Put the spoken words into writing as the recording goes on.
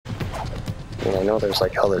And I know there's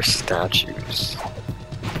like other statues,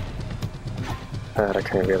 but I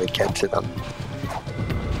couldn't really get to them.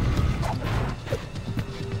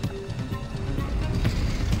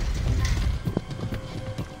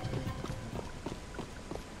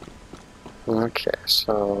 Okay,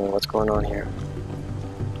 so what's going on here?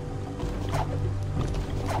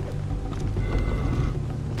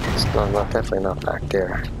 It's definitely not back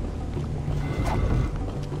there.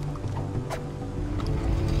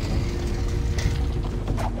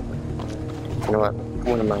 You know what?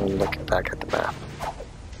 What am I looking back at the map?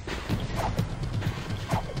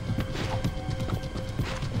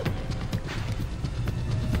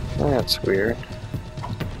 That's weird.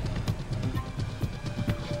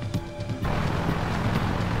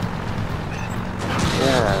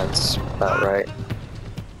 Yeah, that's about right.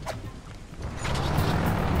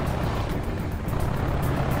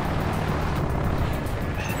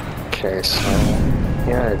 Okay, so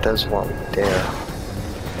yeah, it does want me there.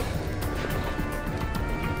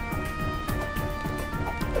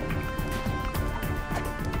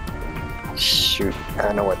 Shoot,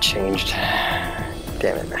 I know what changed.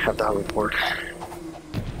 Damn it, I have the hoverboard.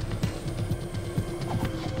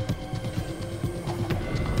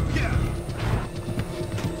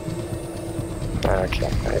 Okay,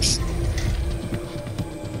 nice.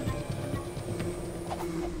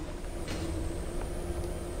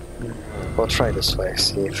 We'll try this way,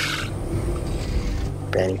 see if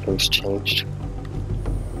anything's changed.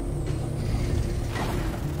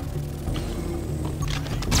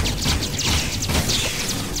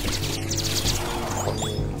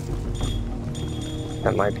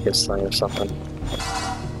 That might be a sign of something.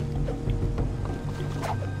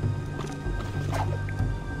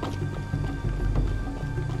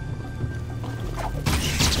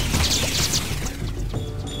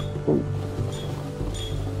 Ooh.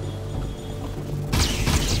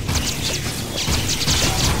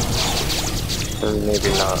 Or maybe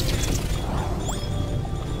not.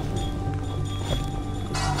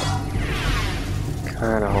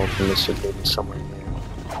 Kinda hoping this would lead me somewhere new.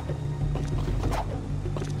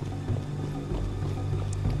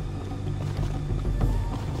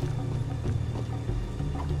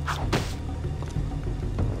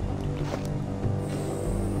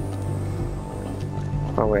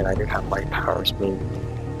 Oh wait, I do have light powers, maybe.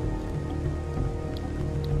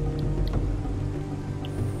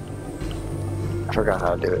 I forgot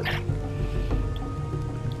how to do it.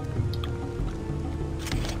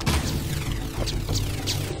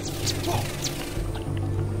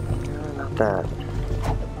 No, not that.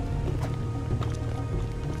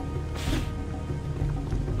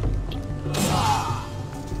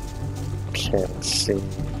 Okay, let's see.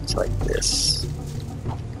 It's like this.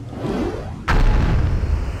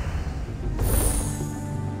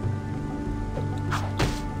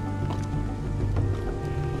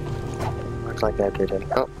 Looks like that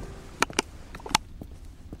didn't. Oh.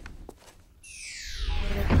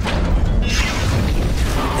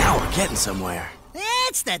 Now we're getting somewhere.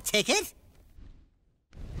 That's the ticket.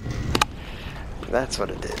 That's what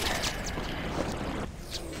it did.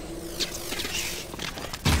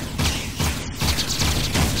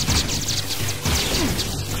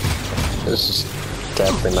 This is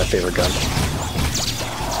definitely my favorite gun.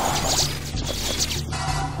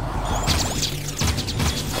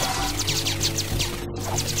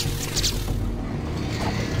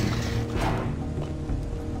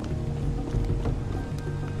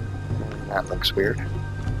 That looks weird.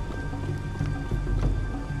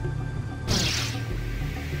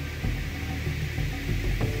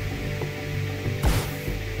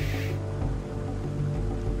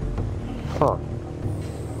 Huh.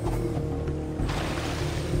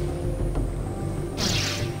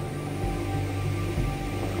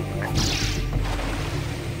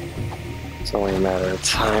 It's only a matter of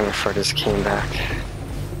time before this came back.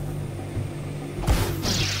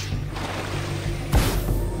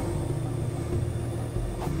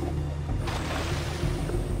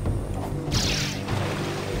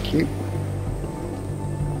 Cute.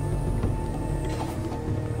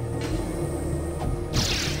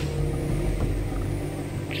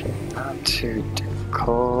 Okay, not too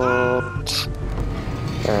difficult.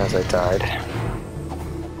 As I died.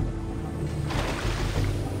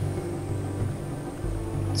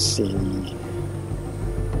 Let's see.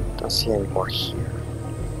 Don't see any more here.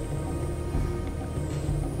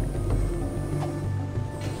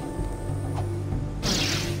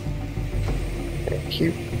 Thank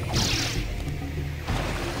you.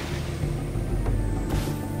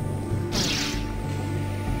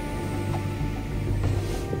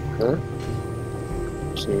 Huh?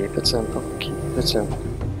 Keep it simple. Keep it simple.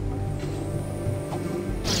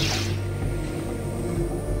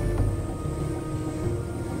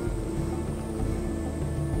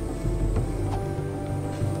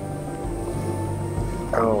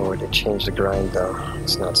 Oh, they changed the grind though.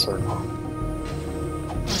 It's not circle.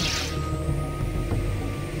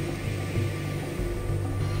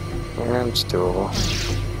 Yeah, it's doable.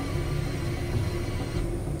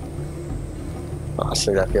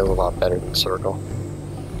 Honestly, that feels a lot better than circle.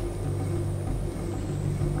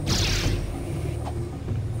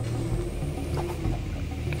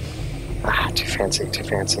 Ah, too fancy, too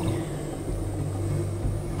fancy.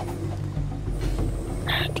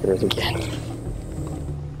 Did it again.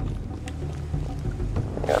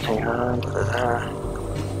 I gotta hang on to that.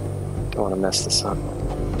 Don't want to mess this up.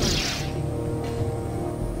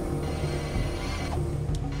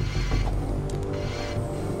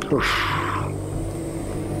 Oof.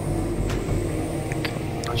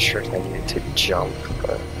 Not sure if I needed to jump,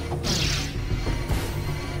 but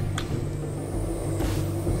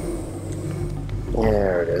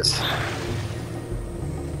there it is.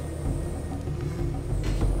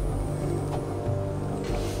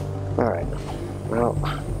 Alright, well,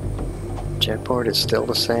 jetboard is still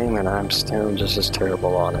the same and I'm still just as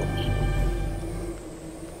terrible on it.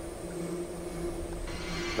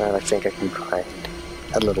 And I think I can grind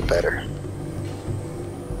a little better.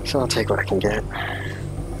 So I'll take what I can get.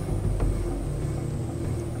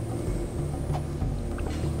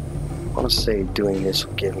 I want to say doing this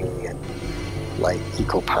will give me a light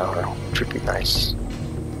equal power, which would be nice.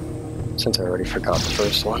 Since I already forgot the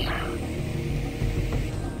first one.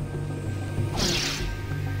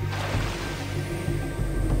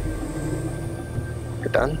 You're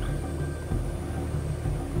done?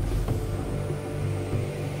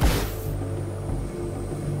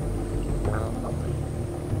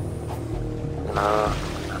 No.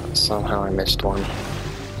 Somehow I missed one.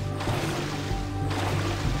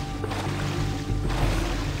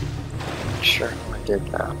 Sure, I did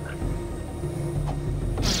that.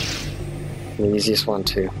 The easiest one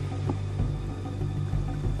too.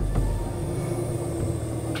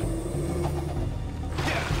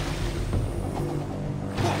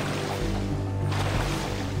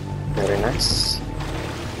 Very nice.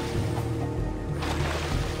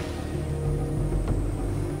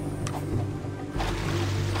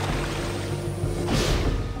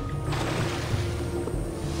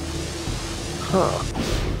 Huh.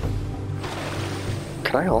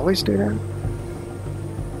 Can I always do that?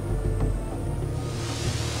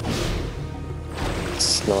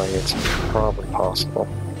 It's like it's probably possible.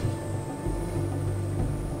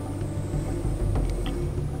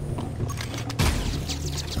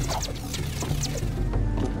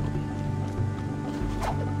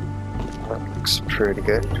 That looks pretty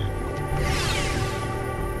good.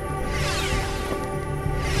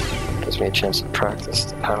 Gives me a chance to practice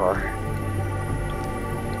the power.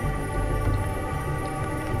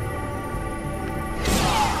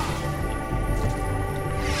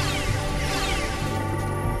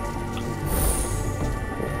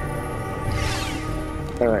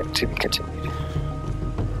 Alright, to be continued.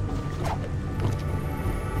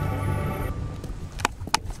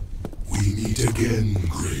 We meet again,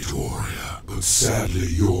 great warrior, but sadly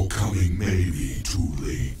your coming may be too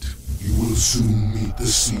late. You will soon meet the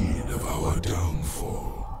seed of our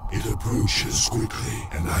downfall. It approaches quickly,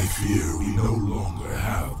 and I fear we no longer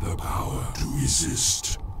have the power to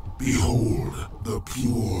resist. Behold, the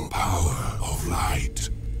pure power of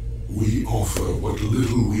light. We offer what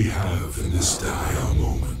little we have in this dire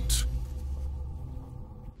moment.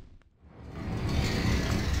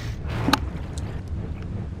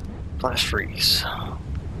 Flash freeze.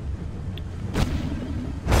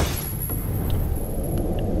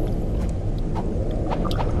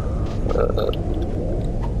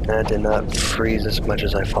 That did not freeze as much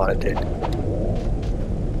as I thought it did.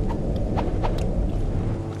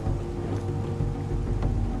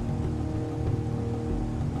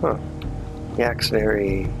 Huh. Yak's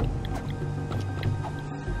very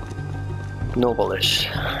noble-ish.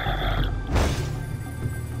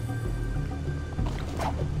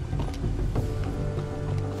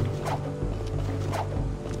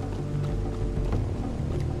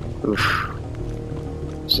 Oof.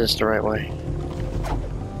 Is this the right way?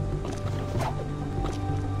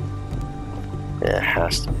 Yeah, it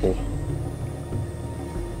has to be.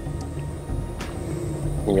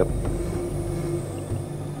 Yep.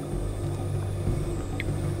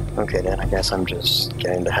 Okay then, I guess I'm just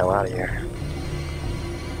getting the hell out of here.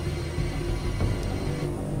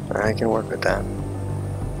 I can work with that.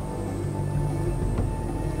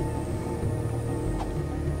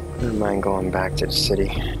 I don't mind going back to the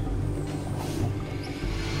city.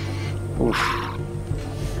 Oof.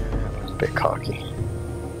 That was a bit cocky.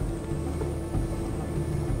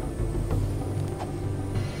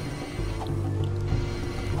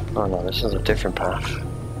 Oh no, this is a different path.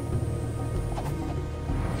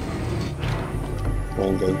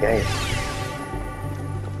 Yay, yay, yay.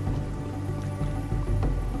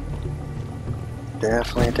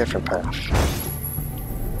 Definitely a different path.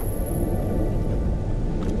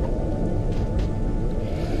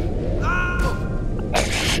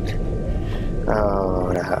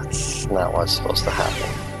 Oh, that's not what's supposed to happen.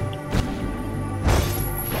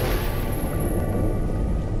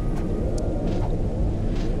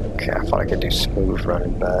 Okay, I thought I could do smooth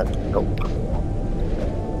running, but nope.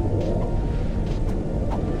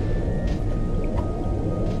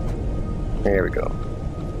 There we go.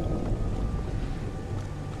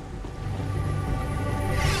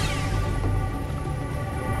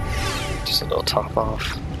 Just a little top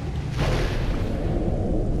off.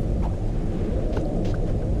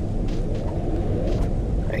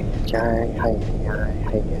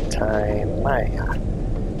 Time, Maya.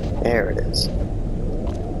 There it is.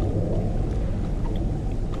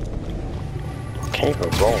 Can't even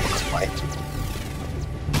roll this way.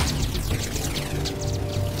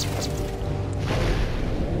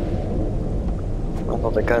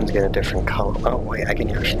 Well, the guns get a different color. Oh wait, I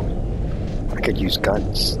could use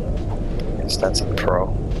guns. Yes, that's a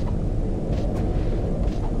pro.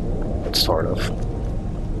 Sort of.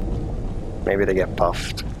 Maybe they get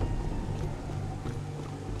buffed.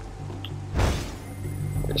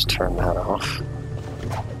 Just turn that off.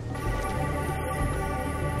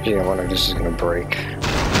 Gee, I wonder if this is gonna break.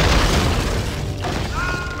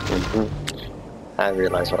 I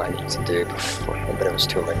realized what I needed to do before, but it was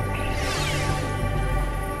too late.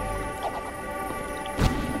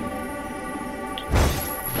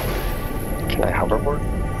 Can I hoverboard?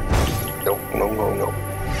 Nope, no, no, no.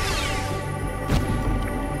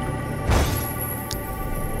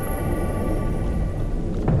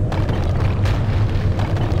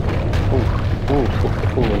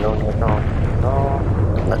 Ooh, no, no, no,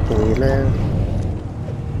 no, let me live.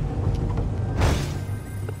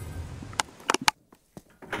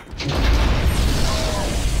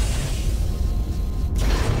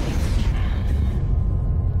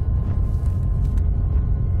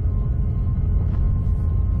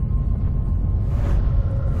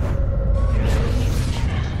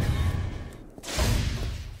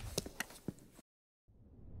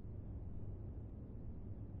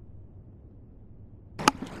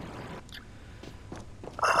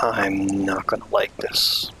 I'm not gonna like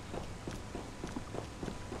this.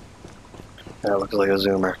 That looks like a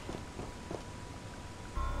zoomer.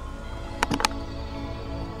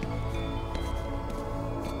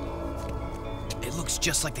 It looks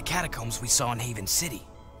just like the catacombs we saw in Haven City.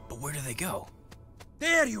 But where do they go?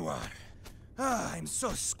 There you are! Ah, I'm so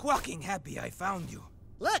squawking happy I found you.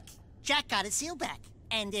 Look, Jack got a seal back,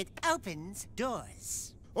 and it opens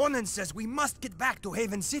doors. Onan says we must get back to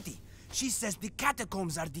Haven City. She says the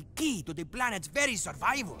catacombs are the key to the planet's very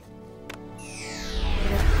survival.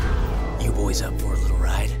 You boys up for a little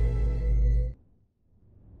ride?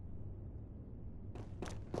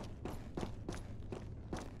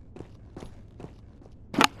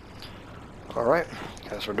 Alright,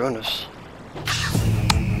 guess we're doing this.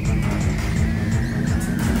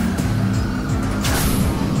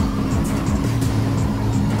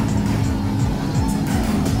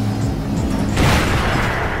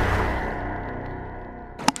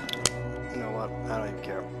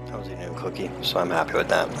 So I'm happy with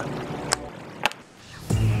that.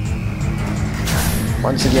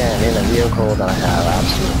 Once again, in a vehicle that I have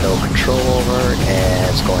absolutely no control over, and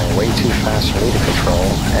it's going way too fast for me to control,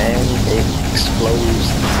 and it explodes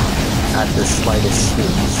at the slightest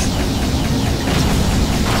sneeze.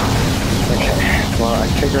 Okay, well, I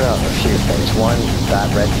figured out a few things. One, that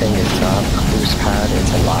red thing is not a boost pad,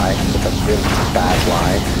 it's a lie. It's a really bad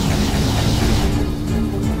lie.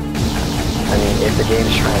 I mean, if the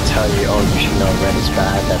game's trying to tell you, oh, you should know red is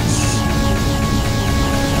bad, that's...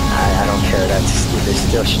 I don't care, they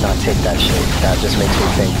still should not take that shit. That just makes me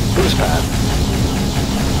think, boost pad.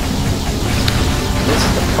 This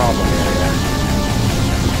is the problem area.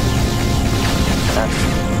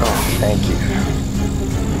 Oh, thank you.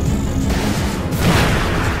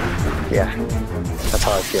 Yeah, that's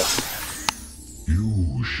how I feel.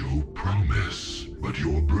 You show promise, but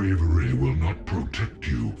your bravery will not protect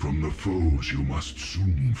you from the foes you must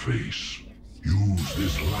soon face. Use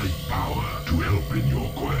this light power to help in your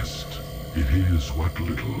quest. It is what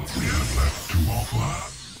little we have left to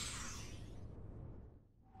offer.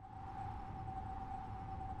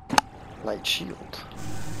 Light shield.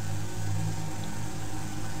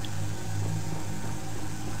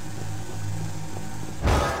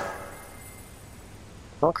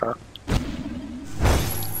 Okay.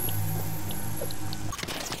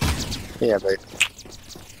 Yeah, but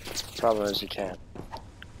problem is you can't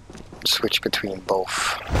switch between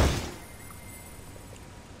both.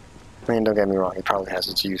 I mean, don't get me wrong, he probably has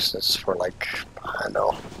its uses for, like, I don't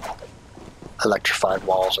know, electrified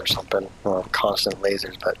walls or something, or constant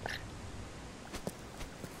lasers, but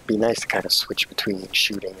it'd be nice to kind of switch between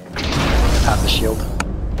shooting and have the shield.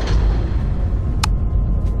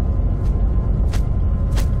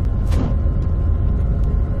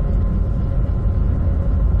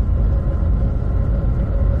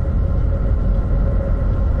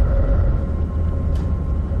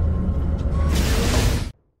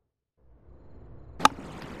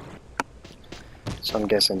 So I'm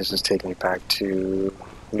guessing this is taking me back to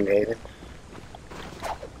New Haven.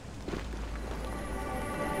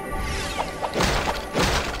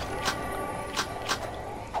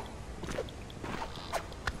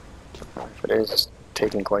 If it is, it's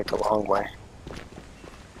taking quite the long way.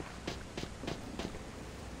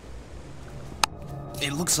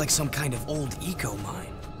 It looks like some kind of old eco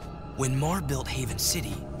mine. When Mar built Haven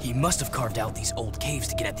City, he must have carved out these old caves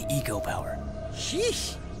to get at the eco power.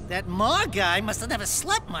 Sheesh. That Mar guy must have never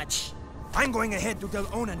slept much. I'm going ahead to tell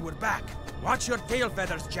Onan we're back. Watch your tail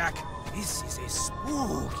feathers, Jack. This is a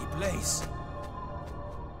spooky place.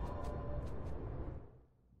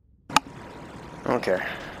 Okay,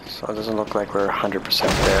 so it doesn't look like we're 100%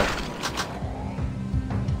 there.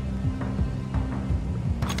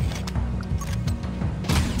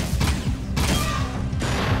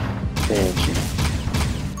 Thank you.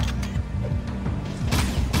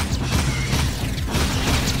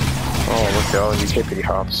 Oh, look at all these hippity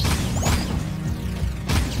hops.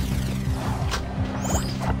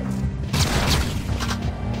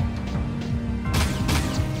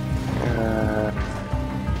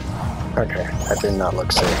 Okay, that did not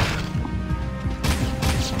look safe.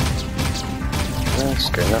 That's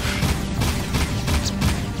good enough.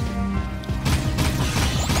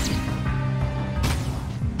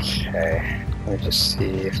 Okay, let me just see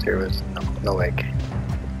if there was no egg.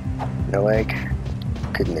 No egg.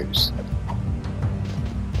 Good news.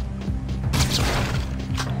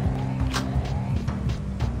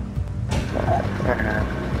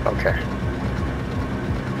 Okay.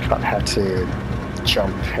 Thought I had to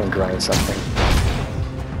jump and grind something.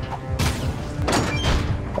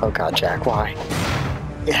 Oh god, Jack, why?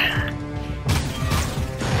 Yeah.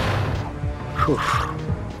 Whew.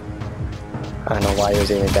 I don't know why he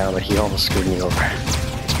was aiming down, but he almost screwed me over.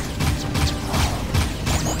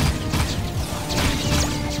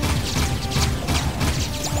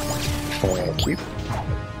 Thank you.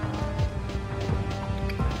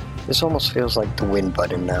 This almost feels like the win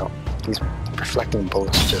button now. These reflecting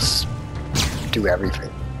bullets just do everything.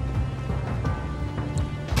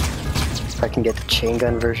 If I can get the chain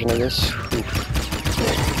gun version of this,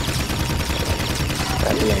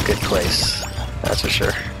 that'd be in a good place. That's for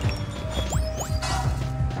sure.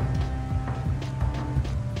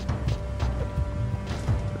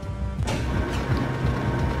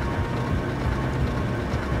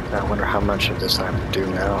 I wonder how much of this I have to do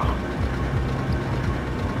now.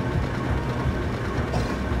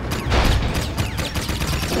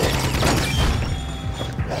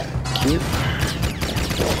 Cute.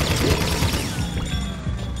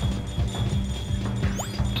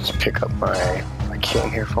 Just pick up what I came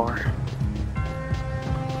here for.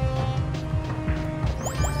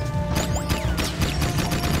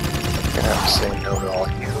 I have to say no to all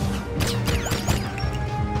of you.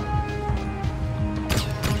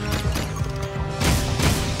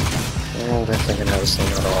 I'm definitely gonna have to say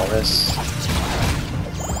no to all this.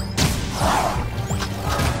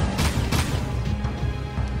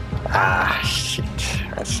 Ah, shit.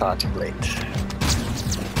 I saw it too late.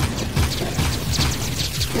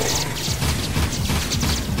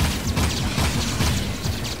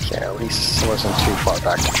 Yeah, at least it wasn't too far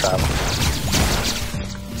back to travel.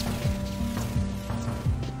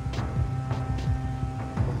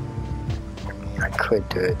 I could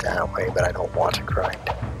do it that way, but I don't want to grind.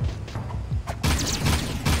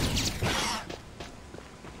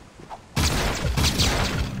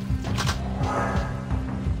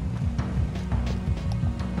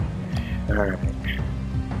 Alright.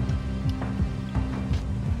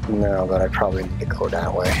 No, but I probably need to go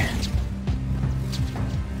that way.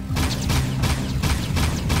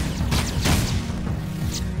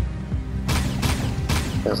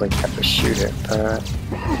 Feels like I have to shoot it, but...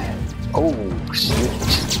 Oh, sweet.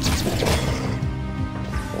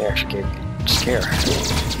 It actually gave me a scare.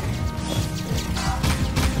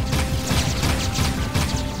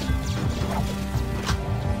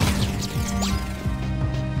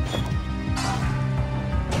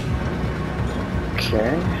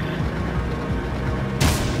 Okay.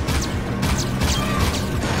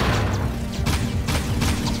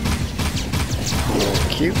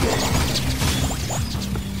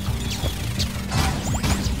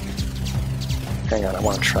 Hang on, I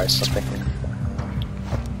want to try something here.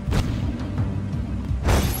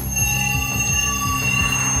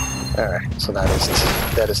 Alright, so that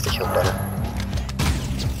is the kill button.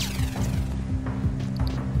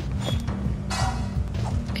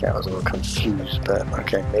 Okay, I was a little confused, but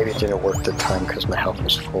okay, maybe it didn't work the time because my health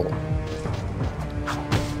was full.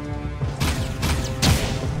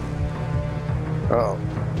 Oh.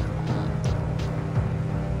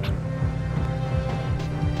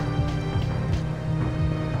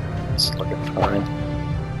 It's looking fine.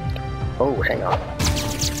 Oh, hang on.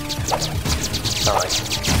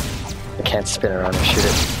 Alright. I can't spin around and shoot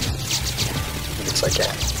it. Looks like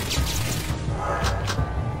that.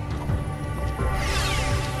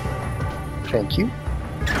 Thank you.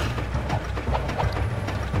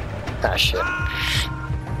 Ah, shit.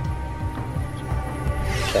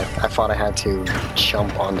 Okay, I thought I had to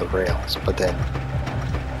jump on the rails, but then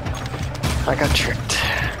I got tricked.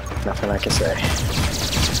 Nothing I can say.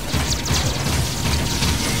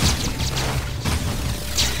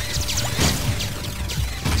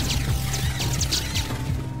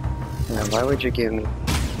 Now, why would you give me...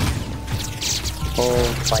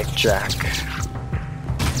 Oh, like Jack.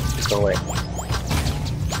 Go away.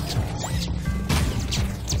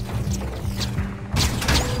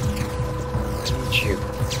 You.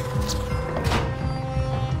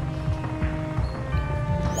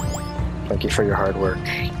 Thank you for your hard work.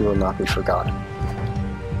 You will not be forgotten.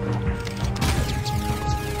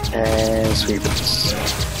 And sweep it.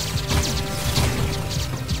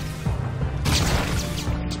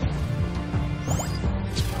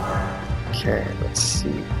 Okay, let's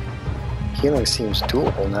see. Healing seems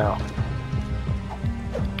doable now.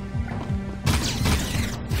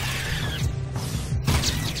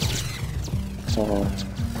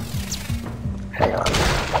 Hang on.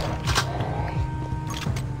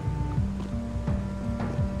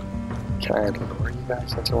 Can I lure you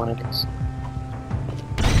guys into one of these?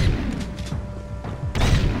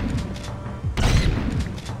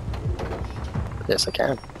 Yes, I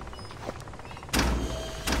can.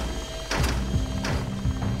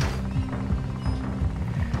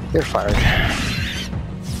 You're fired.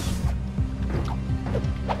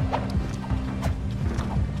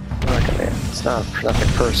 It's not nothing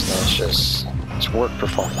personal, it's just his work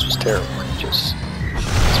performance was terrible. He just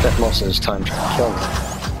spent most of his time trying to kill me.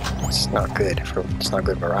 It's not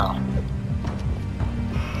good morale.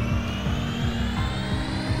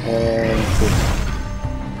 And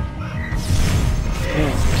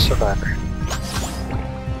survivor.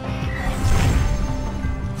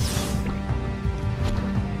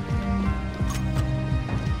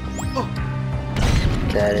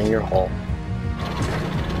 Get in your hole.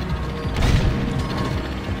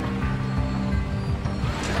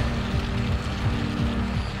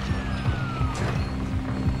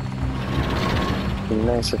 Be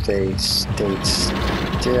nice if they stayed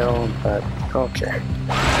still, but okay.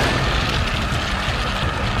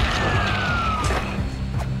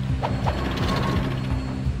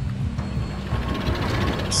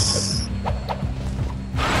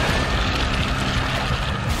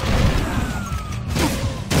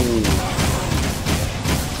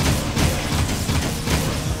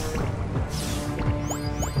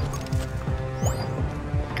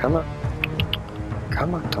 Come on.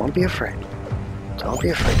 Come on, don't be afraid. Don't be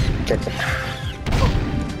afraid. Get in.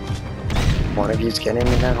 One of you's getting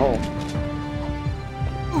in that hole.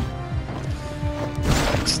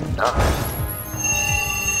 That's not.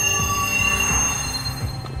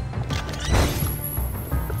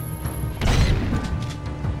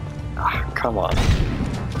 Ah, come on.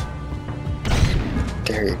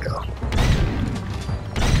 There you go.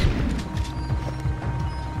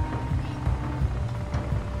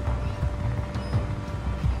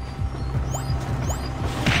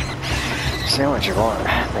 Say what you want.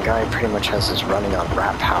 The guy pretty much has his running on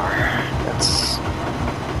rat power. That's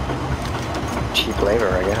cheap labor,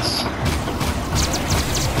 I guess.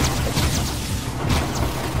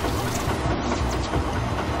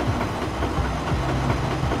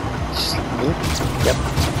 Sleep? Yep.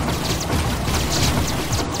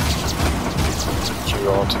 Get you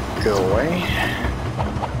all to go away.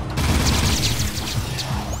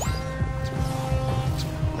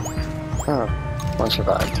 Oh, one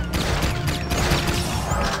survived.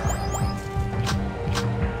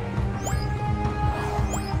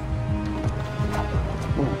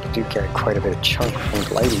 Do get quite a bit of chunk from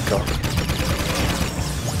the light eco.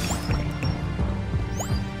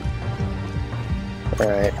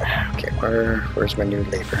 Alright, okay, where's my new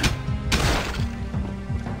labor?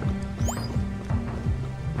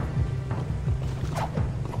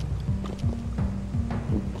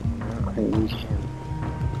 I need him.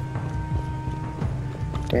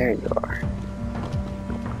 There you are.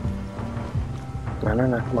 No, no,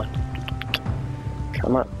 no, come on.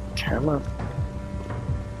 Come on, come on.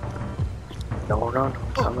 No, no, no,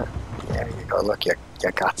 come on. There you go, look, you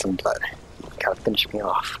got some blood. You gotta finish me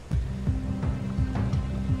off.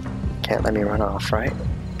 Can't let me run off, right?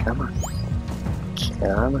 Come on.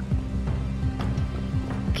 Come on.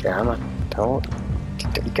 Come on. Don't.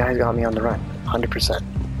 You guys got me on the run. 100%.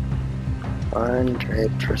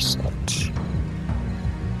 100%.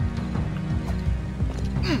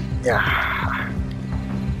 Yeah.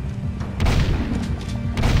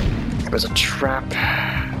 It was a trap.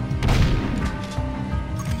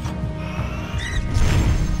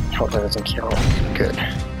 Hope that doesn't kill. Good.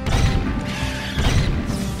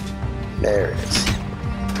 There it is.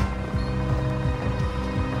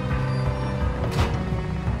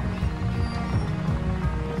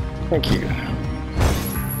 Thank you.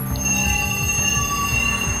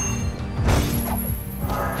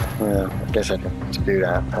 Well, I guess I didn't have to do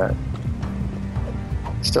that, but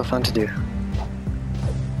still fun to do.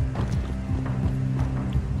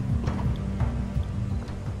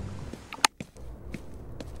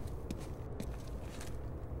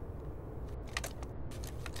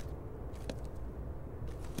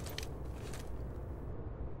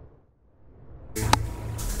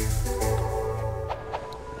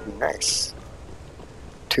 Nice.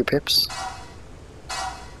 2 pips?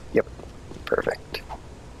 Yep, perfect.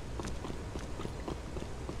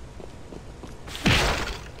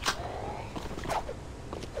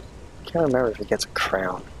 Can't remember if he gets a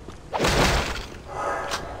crown.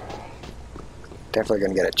 Definitely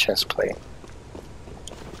gonna get a chest plate.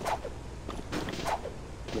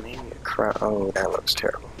 Maybe a crown. Oh, that looks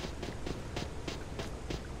terrible.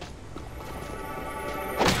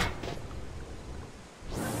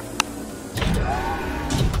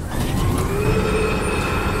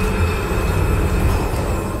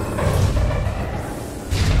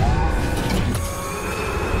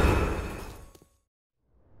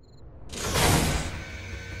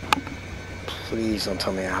 Please don't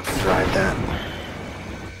tell me I have to drive that.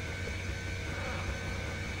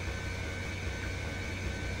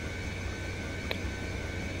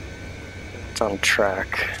 It's on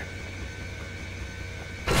track.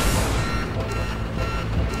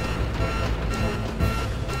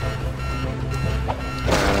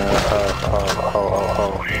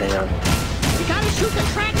 Oh, hang on. You gotta shoot the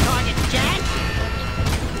track targets, Jack!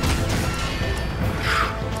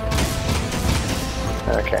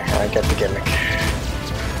 Okay, I get the gimmick.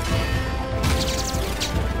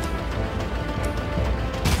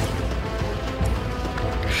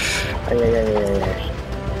 Yeah.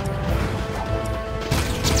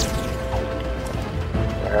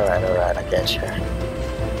 Alright, I get you.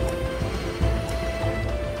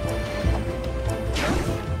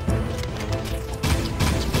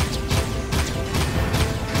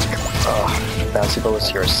 Oh, bouncy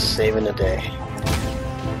bullets, you're saving the day.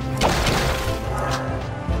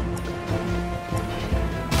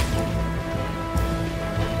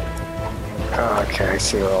 Oh, okay, I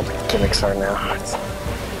see what all the gimmicks are now.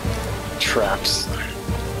 Traps.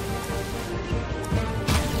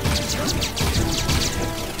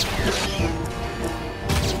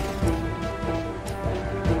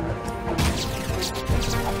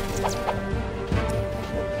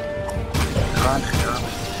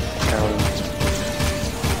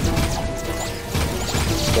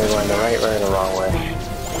 They're going the right way or the wrong way.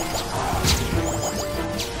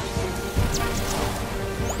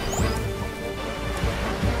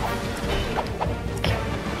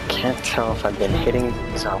 Can't tell if I've been hitting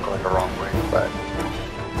these, I'm going the wrong way, but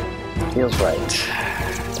feels right.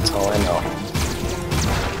 That's all I know.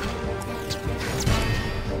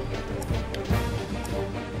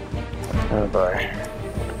 Oh boy.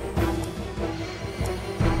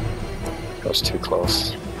 That was too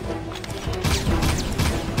close.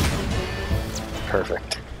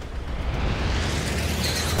 Perfect.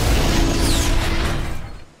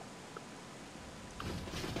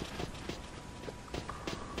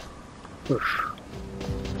 Oof.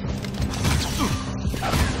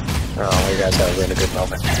 Oh, you guys had a really good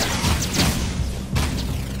moment.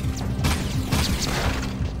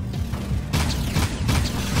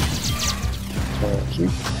 Thank you.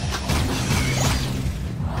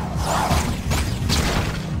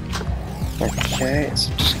 Okay, so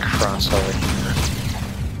just cross over here.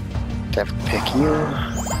 Definitely pick you.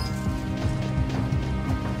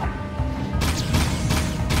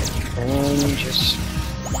 And just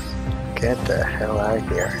get the hell out of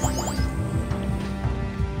here.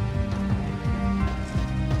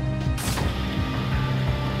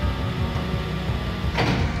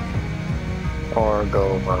 or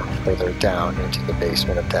go further down into the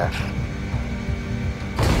basement of death.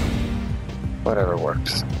 Whatever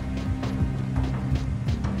works.